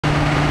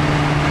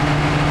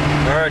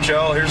Alright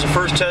y'all, here's the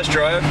first test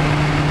drive.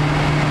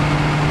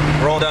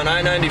 Rolling down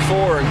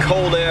I-94 in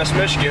cold-ass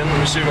Michigan. Let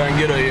me see if I can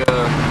get a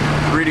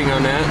reading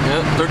on that.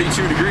 Yep,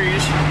 32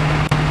 degrees.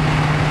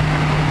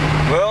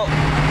 Well,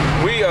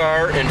 we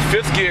are in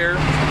 5th gear,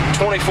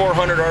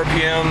 2400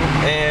 RPM,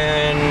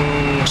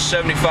 and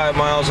 75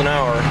 miles an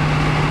hour.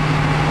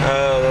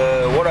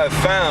 What I've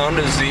found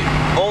is the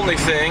only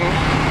thing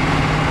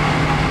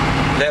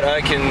that I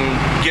can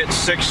get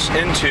 6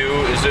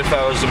 into is if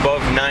I was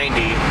above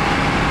 90,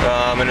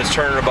 and it's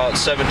turning about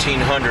 1700.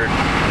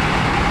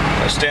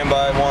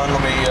 Standby one.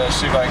 Let me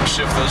see if I can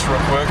shift this real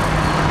quick.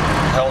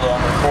 Held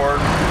on record.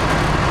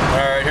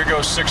 Alright, here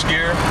goes 6th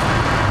gear.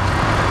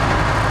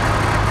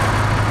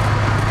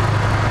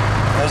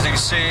 As you can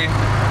see,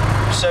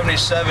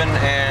 77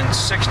 and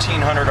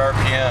 1600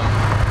 RPM.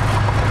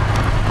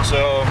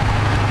 So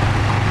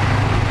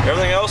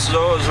everything else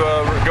though is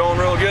going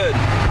real good.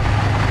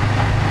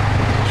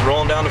 Just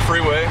rolling down the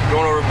freeway,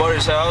 going over to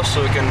Buddy's house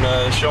so we can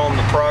show him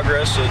the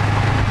progress that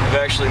I've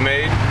actually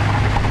made.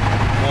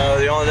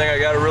 The only thing I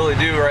got to really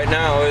do right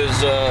now is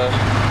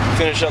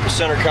finish up the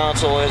center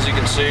console, as you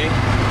can see.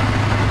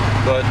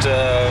 But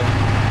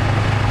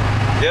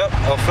yep,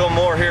 I'll film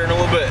more here in a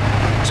little bit.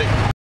 See.